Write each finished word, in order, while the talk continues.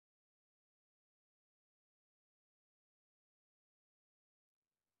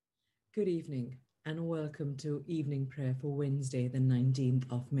Good evening and welcome to evening prayer for Wednesday, the 19th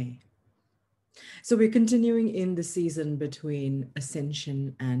of May. So, we're continuing in the season between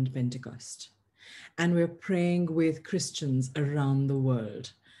Ascension and Pentecost, and we're praying with Christians around the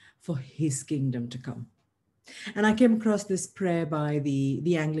world for his kingdom to come. And I came across this prayer by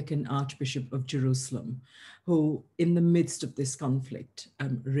the Anglican Archbishop of Jerusalem, who, in the midst of this conflict,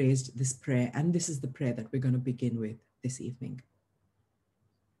 raised this prayer. And this is the prayer that we're going to begin with this evening.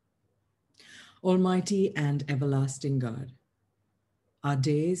 Almighty and everlasting God, our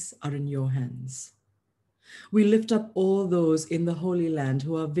days are in your hands. We lift up all those in the Holy Land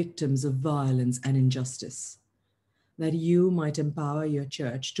who are victims of violence and injustice, that you might empower your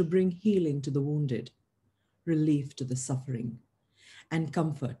church to bring healing to the wounded, relief to the suffering, and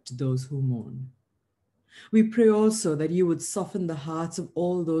comfort to those who mourn. We pray also that you would soften the hearts of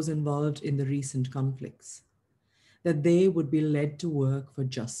all those involved in the recent conflicts, that they would be led to work for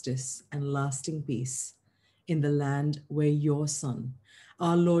justice and lasting peace in the land where your Son,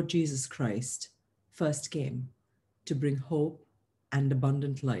 our Lord Jesus Christ, first came to bring hope and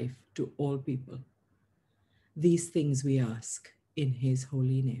abundant life to all people. These things we ask in his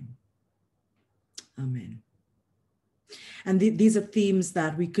holy name. Amen. And these are themes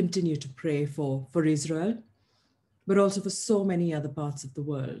that we continue to pray for Israel, but also for so many other parts of the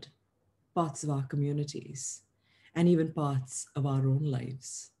world, parts of our communities, and even parts of our own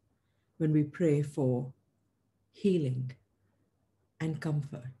lives, when we pray for healing and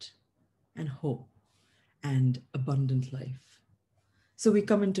comfort and hope and abundant life. So we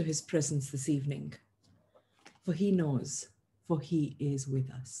come into his presence this evening, for he knows, for he is with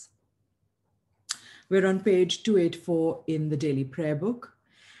us. We're on page 284 in the daily prayer book,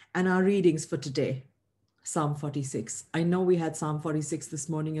 and our readings for today, Psalm 46. I know we had Psalm 46 this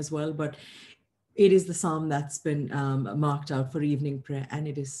morning as well, but it is the psalm that's been marked out for evening prayer, and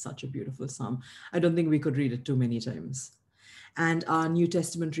it is such a beautiful psalm. I don't think we could read it too many times. And our New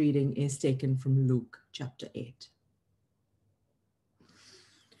Testament reading is taken from Luke chapter 8.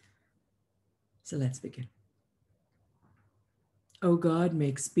 So let's begin. O God,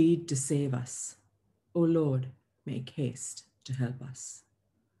 make speed to save us. O Lord, make haste to help us.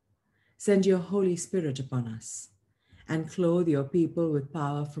 Send your Holy Spirit upon us and clothe your people with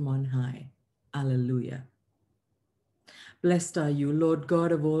power from on high. Alleluia. Blessed are you, Lord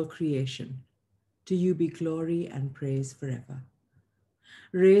God of all creation. To you be glory and praise forever.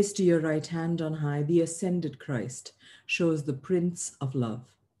 Raised to your right hand on high, the ascended Christ shows the Prince of love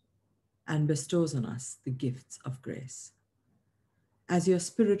and bestows on us the gifts of grace. As your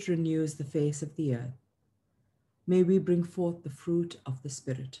Spirit renews the face of the earth, may we bring forth the fruit of the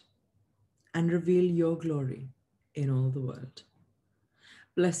Spirit and reveal your glory in all the world.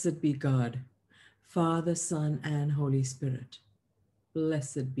 Blessed be God, Father, Son, and Holy Spirit.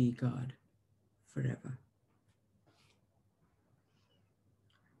 Blessed be God forever.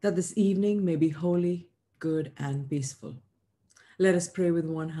 That this evening may be holy, good, and peaceful. Let us pray with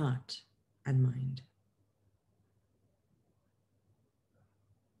one heart and mind.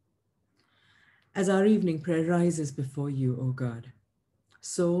 As our evening prayer rises before you, O God,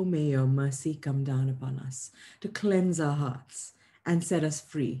 so may your mercy come down upon us to cleanse our hearts and set us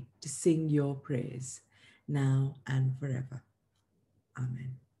free to sing your praise now and forever.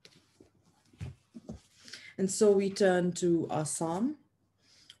 Amen. And so we turn to our psalm,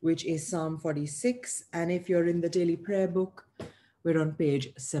 which is Psalm 46. And if you're in the daily prayer book, we're on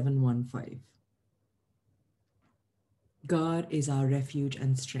page 715. God is our refuge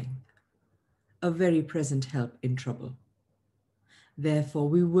and strength, a very present help in trouble. Therefore,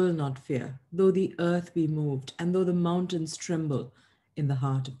 we will not fear, though the earth be moved, and though the mountains tremble in the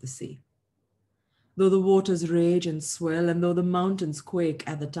heart of the sea. Though the waters rage and swell, and though the mountains quake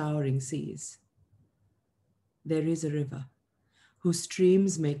at the towering seas. There is a river, whose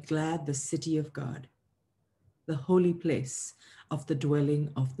streams make glad the city of God, the holy place of the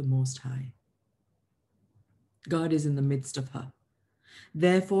dwelling of the Most High. God is in the midst of her.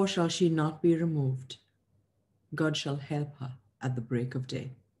 Therefore shall she not be removed. God shall help her at the break of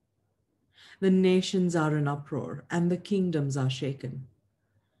day. The nations are in uproar, and the kingdoms are shaken.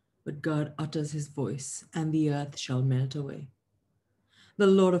 But God utters his voice, and the earth shall melt away. The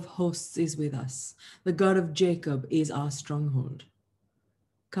Lord of hosts is with us. The God of Jacob is our stronghold.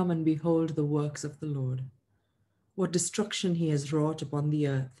 Come and behold the works of the Lord, what destruction he has wrought upon the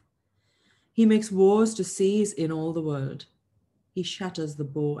earth. He makes wars to cease in all the world. He shatters the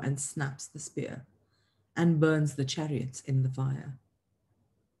bow and snaps the spear, and burns the chariots in the fire.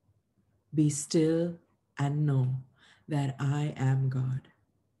 Be still and know that I am God.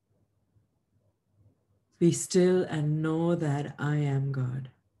 Be still and know that I am God.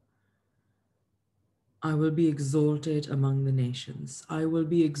 I will be exalted among the nations. I will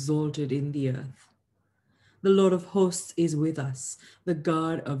be exalted in the earth. The Lord of hosts is with us. The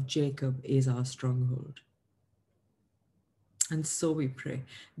God of Jacob is our stronghold. And so we pray,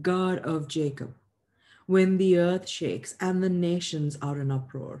 God of Jacob, when the earth shakes and the nations are in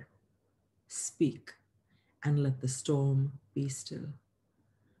uproar, speak and let the storm be still.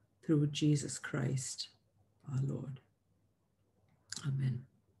 Through Jesus Christ, our Lord. Amen.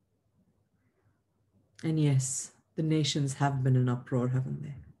 And yes, the nations have been in uproar, haven't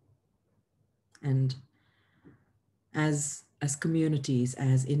they? And as communities,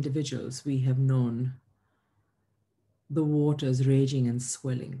 as individuals, we have known the waters raging and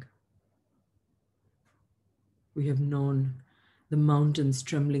swelling. We have known the mountains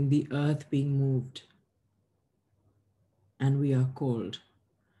trembling, the earth being moved. And we are called.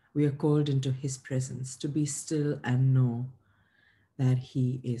 We are called into his presence to be still and know that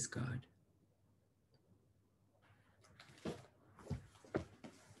he is God.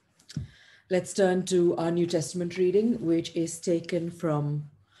 Let's turn to our New Testament reading, which is taken from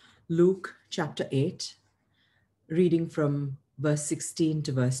Luke chapter 8, reading from verse 16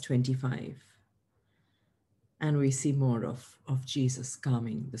 to verse 25. And we see more of Jesus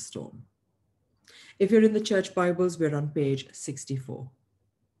calming the storm. If you're in the church Bibles, we're on page 64.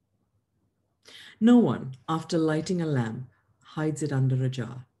 No one, after lighting a lamp, hides it under a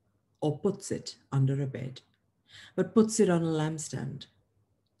jar or puts it under a bed, but puts it on a lampstand,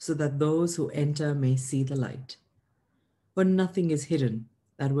 so that those who enter may see the light. For nothing is hidden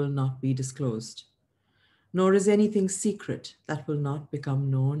that will not be disclosed, nor is anything secret that will not become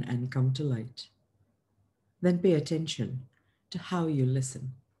known and come to light. Then pay attention to how you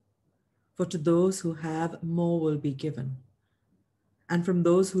listen. For to those who have, more will be given. And from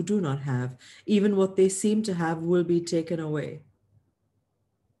those who do not have, even what they seem to have will be taken away.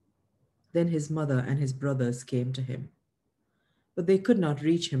 Then his mother and his brothers came to him, but they could not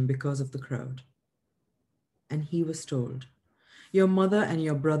reach him because of the crowd. And he was told, "Your mother and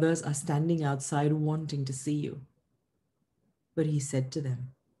your brothers are standing outside wanting to see you." But he said to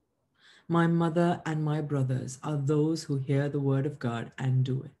them, "My mother and my brothers are those who hear the word of God and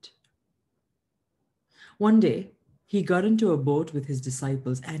do it." One day, he got into a boat with his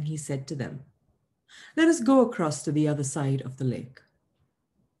disciples and he said to them, "Let us go across to the other side of the lake."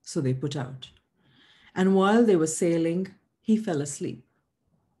 So they put out. And while they were sailing, he fell asleep.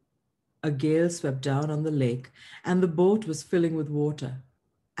 A gale swept down on the lake, and the boat was filling with water,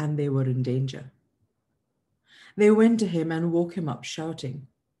 and they were in danger. They went to him and woke him up, shouting,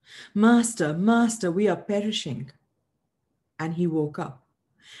 "Master, Master, we are perishing." And he woke up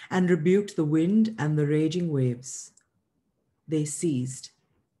and rebuked the wind and the raging waves. They ceased,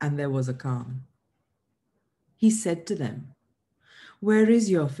 and there was a calm. He said to them, "Where is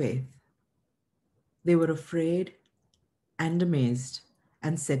your faith?" They were afraid and amazed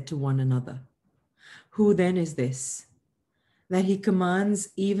and said to one another, "Who then is this, that he commands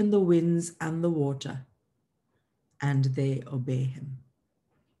even the winds and the water, and they obey him?"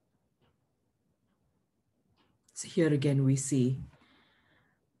 So here again we see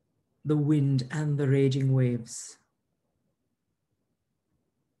the wind and the raging waves.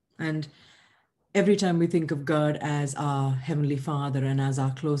 And every time we think of God as our Heavenly Father and as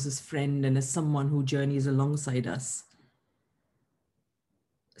our closest friend and as someone who journeys alongside us,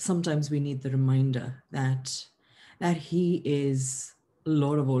 sometimes we need the reminder that he is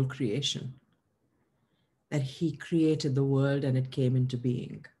Lord of all creation, that he created the world and it came into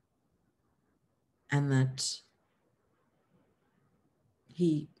being, and that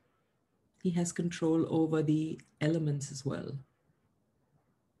he has control over the elements as well.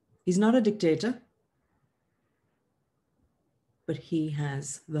 He's not a dictator, but he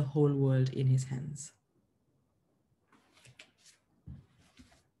has the whole world in his hands.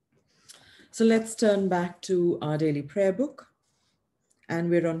 So let's turn back to our daily prayer book, and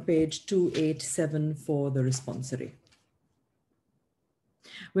we're on page 287 for the responsory.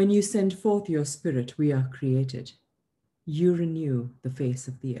 When you send forth your spirit, we are created. You renew the face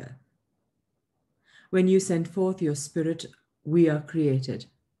of the earth. When you send forth your spirit, we are created.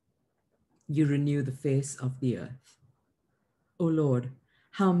 You renew the face of the earth. O Lord,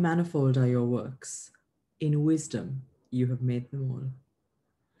 how manifold are your works. In wisdom you have made them all.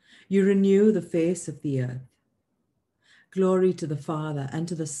 You renew the face of the earth. Glory to the Father, and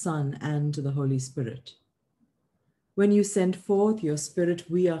to the Son, and to the Holy Spirit. When you send forth your spirit,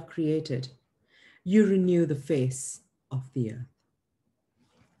 we are created. You renew the face of the earth.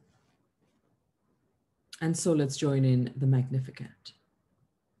 And so let's join in the Magnificat.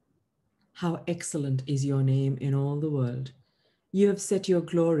 How excellent is your name in all the world. You have set your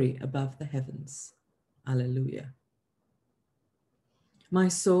glory above the heavens. Alleluia. My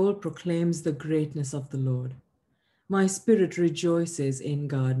soul proclaims the greatness of the Lord. My spirit rejoices in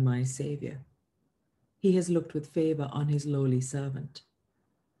God, my Savior. He has looked with favor on his lowly servant.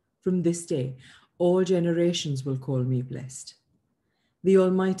 From this day, all generations will call me blessed. The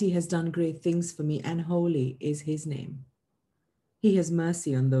Almighty has done great things for me, and holy is his name. He has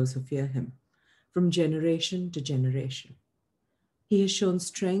mercy on those who fear him, from generation to generation. He has shown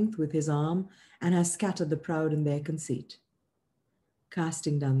strength with his arm and has scattered the proud in their conceit,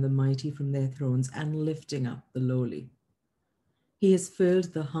 casting down the mighty from their thrones and lifting up the lowly. He has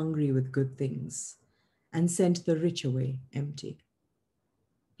filled the hungry with good things and sent the rich away empty.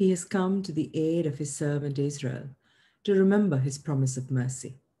 He has come to the aid of his servant Israel to remember his promise of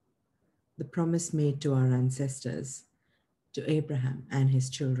mercy, the promise made to our ancestors, to Abraham and his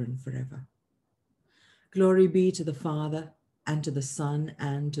children forever. Glory be to the Father, and to the Son,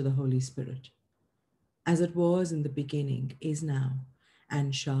 and to the Holy Spirit, as it was in the beginning, is now,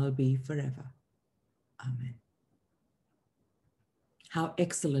 and shall be forever. Amen. How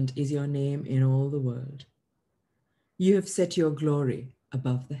excellent is your name in all the world. You have set your glory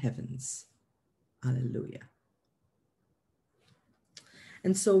above the heavens. Alleluia.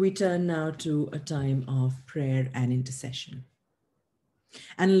 And so we turn now to a time of prayer and intercession.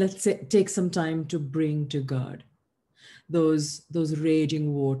 And let's take some time to bring to God those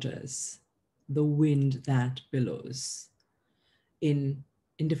raging waters, the wind that billows in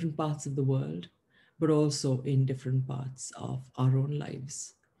different parts of the world, but also in different parts of our own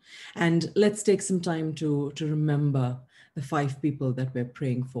lives. And let's take some time to remember the 5 people that we're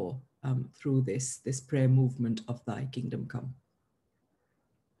praying for through this prayer movement of Thy Kingdom Come.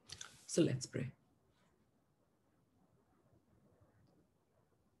 So let's pray.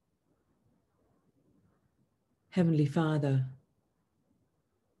 Heavenly Father,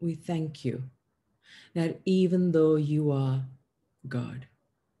 we thank you that even though you are God,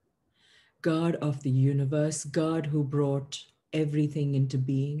 God of the universe, God who brought everything into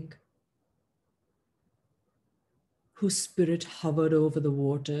being, whose spirit hovered over the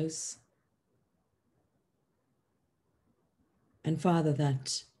waters, and Father,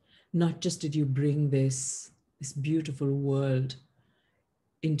 that not just did you bring this beautiful world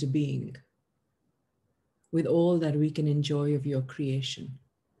into being with all that we can enjoy of your creation,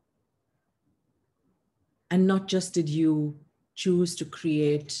 and not just did you choose to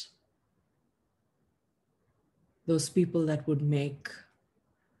create those people that would make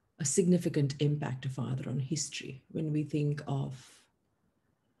a significant impact, Father, on history. When we think of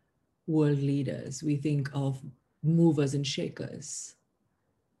world leaders, we think of movers and shakers.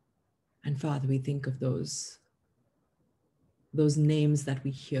 And Father, we think of those names that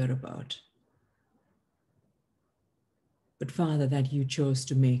we hear about. But Father, that you chose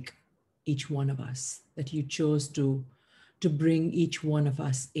to make each one of us, that you chose to bring each one of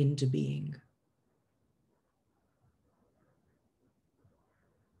us into being.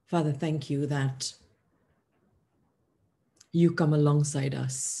 Father, thank you that you come alongside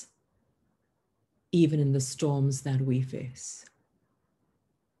us, even in the storms that we face.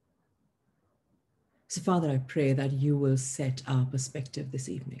 So Father, I pray that you will set our perspective this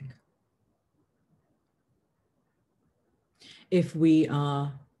evening. If we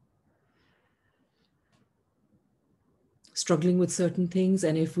are struggling with certain things,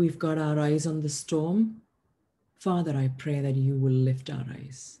 and if we've got our eyes on the storm, Father, I pray that you will lift our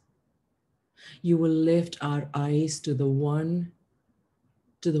eyes. You will lift our eyes to the one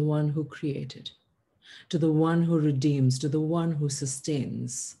who created, to the one who redeems, to the one who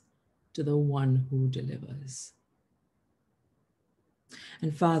sustains, to the one who delivers.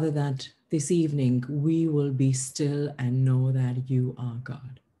 And Father, that this evening we will be still and know that you are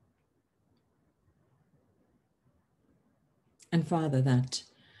God. And Father, that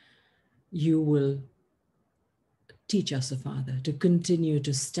you will teach us, Father, to continue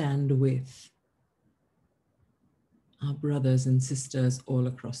to stand with our brothers and sisters all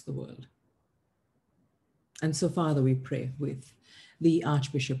across the world. And so, Father, we pray with the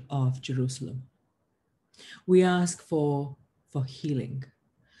Archbishop of Jerusalem. We ask for healing.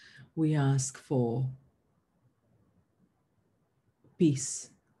 We ask for peace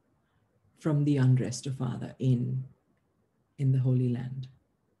from the unrest, Father, in the Holy Land.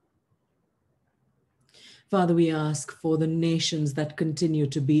 Father, we ask for the nations that continue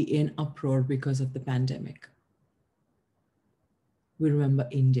to be in uproar because of the pandemic. We remember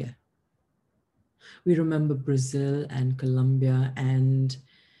India. We remember Brazil and Colombia and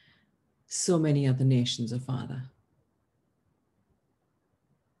so many other nations, Father,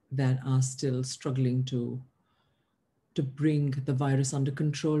 that are still struggling to to bring the virus under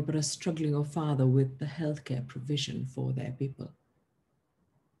control, but are struggling, oh Father, with the healthcare provision for their people.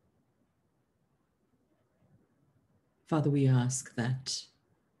 Father, we ask that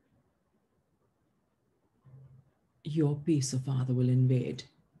your peace, oh Father, will invade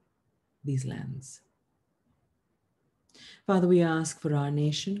these lands. Father, we ask for our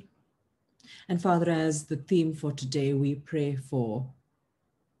nation. And Father, as the theme for today, we pray for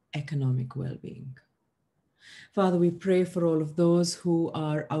economic well-being. Father, we pray for all of those who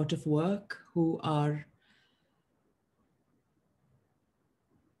are out of work, who are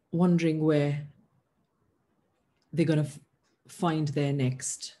wondering where they're going to find their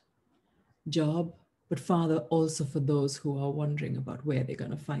next job. But Father, also for those who are wondering about where they're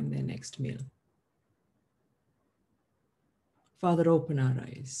going to find their next meal. Father, open our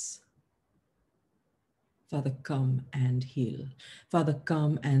eyes. Father, come and heal. Father,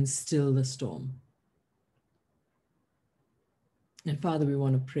 come and still the storm. And Father, we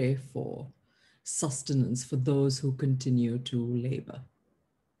want to pray for sustenance for those who continue to labor.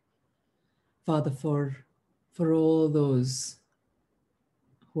 Father, for all those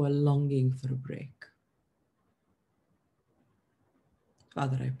who are longing for a break.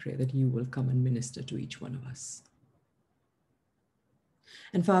 Father, I pray that you will come and minister to each one of us.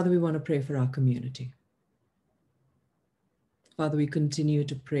 And Father, we want to pray for our community. Father, we continue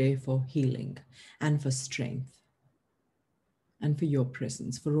to pray for healing and for strength and for your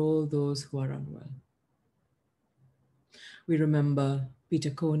presence, for all those who are unwell. We remember Peter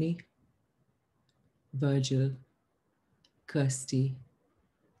Coney, Virgil, Kirsty,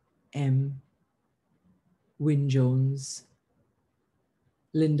 M, Wynne Jones,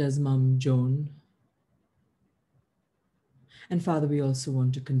 Linda's mum, Joan. And Father, we also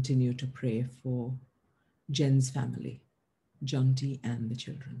want to continue to pray for Jen's family, Jonty and the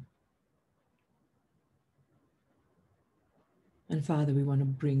children. And Father, we want to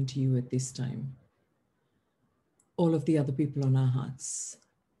bring to you at this time all of the other people on our hearts,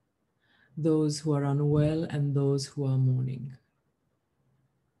 those who are unwell and those who are mourning.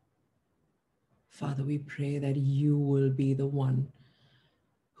 Father, we pray that you will be the one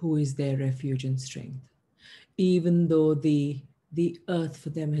who is their refuge and strength. Even though the earth for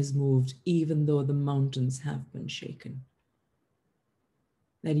them has moved, even though the mountains have been shaken,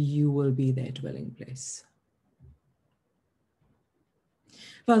 that you will be their dwelling place.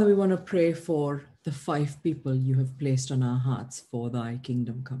 Father, we want to pray for the 5 people you have placed on our hearts for thy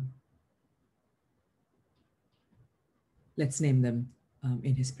kingdom come. Let's name them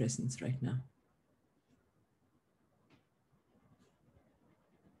in his presence right now.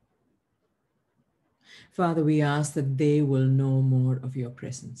 Father, we ask that they will know more of your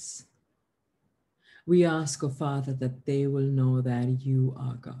presence. We ask, oh Father, that they will know that you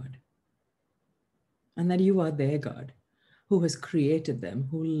are God and that you are their God, who has created them,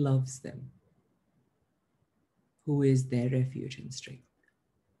 who loves them, who is their refuge and strength.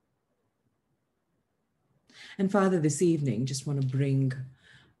 And Father, this evening, just want to bring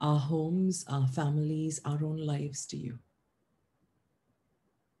our homes, our families, our own lives to you.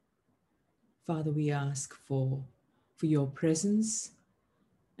 Father, we ask for your presence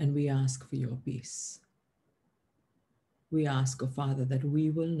and we ask for your peace. We ask, oh Father, that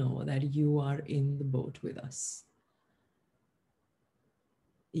we will know that you are in the boat with us,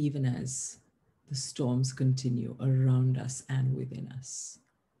 even as the storms continue around us and within us.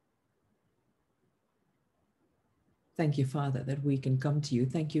 Thank you, Father, that we can come to you.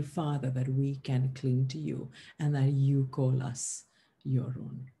 Thank you, Father, that we can cling to you and that you call us your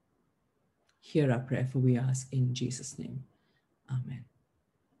own. Hear our prayer, for we ask in Jesus' name. Amen.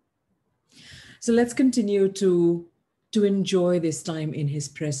 So let's continue to enjoy this time in his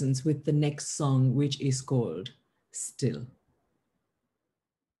presence with the next song, which is called Still.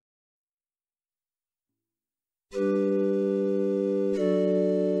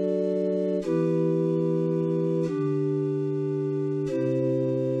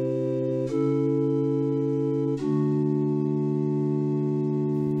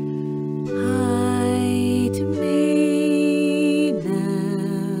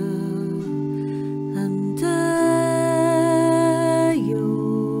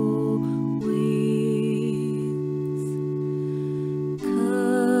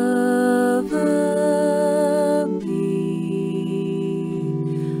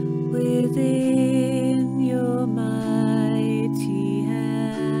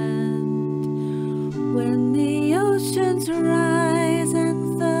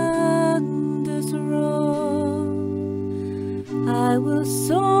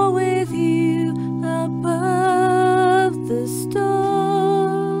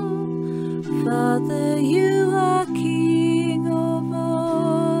 Father, you are King.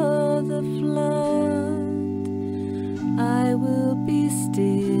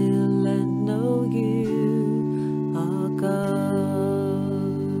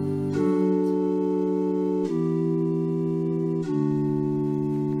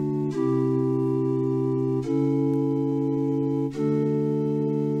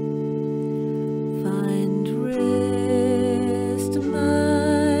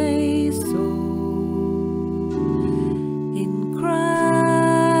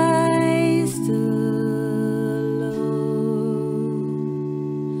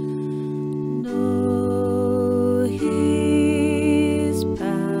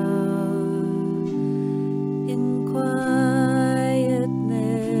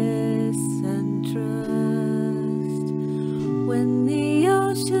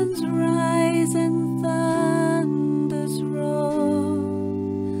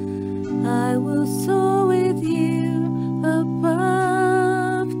 will soar with you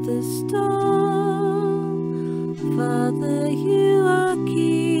above the storm. Father, you are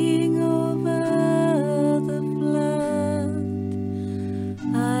king over the flood.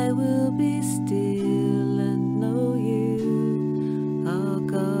 I will be still and know you are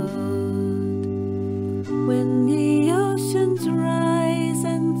God. When the oceans rise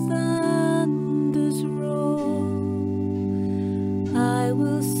and thunders roar, I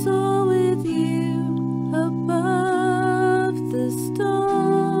will soar with you above the storm.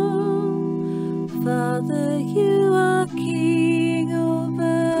 Father, you are king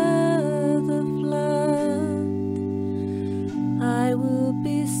over the flood. I will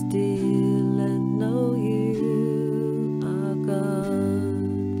be still and know you are God.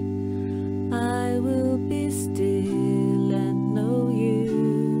 I will be still and know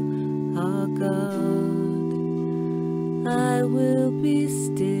you are God. I will be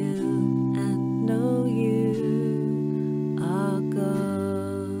still and know you are God.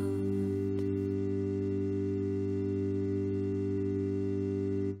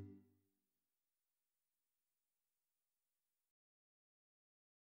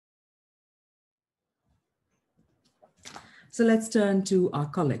 So let's turn to our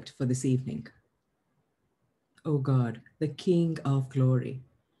collect for this evening. O God, the King of glory,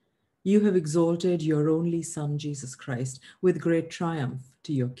 you have exalted your only Son, Jesus Christ, with great triumph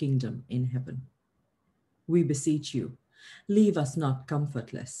to your kingdom in heaven. We beseech you, leave us not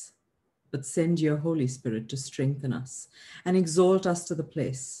comfortless, but send your Holy Spirit to strengthen us and exalt us to the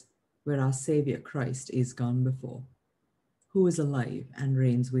place where our Savior Christ is gone before, who is alive and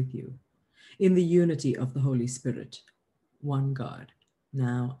reigns with you, in the unity of the Holy Spirit, one God,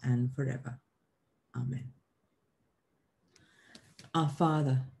 now and forever. Amen. Our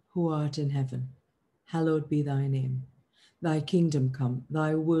Father, who art in heaven, hallowed be thy name. Thy kingdom come,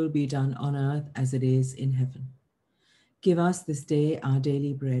 thy will be done on earth as it is in heaven. Give us this day our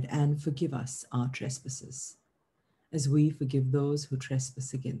daily bread, and forgive us our trespasses, as we forgive those who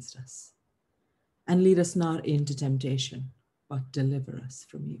trespass against us. And lead us not into temptation, but deliver us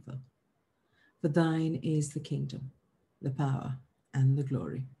from evil. For thine is the kingdom, the power, and the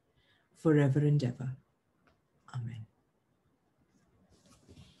glory, forever and ever. Amen.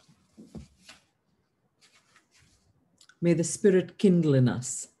 May the Spirit kindle in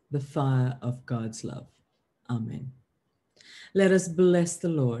us the fire of God's love. Amen. Let us bless the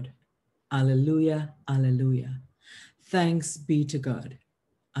Lord. Alleluia, alleluia. Thanks be to God.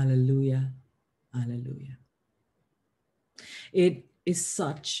 Alleluia, alleluia. It is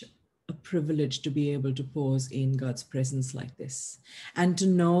such a privilege to be able to pause in God's presence like this and to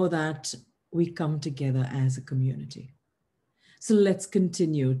know that we come together as a community. So let's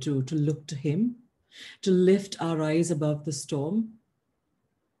continue to look to Him, to lift our eyes above the storm,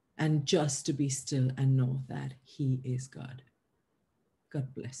 and just to be still and know that He is God.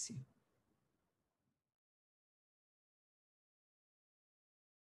 God bless you.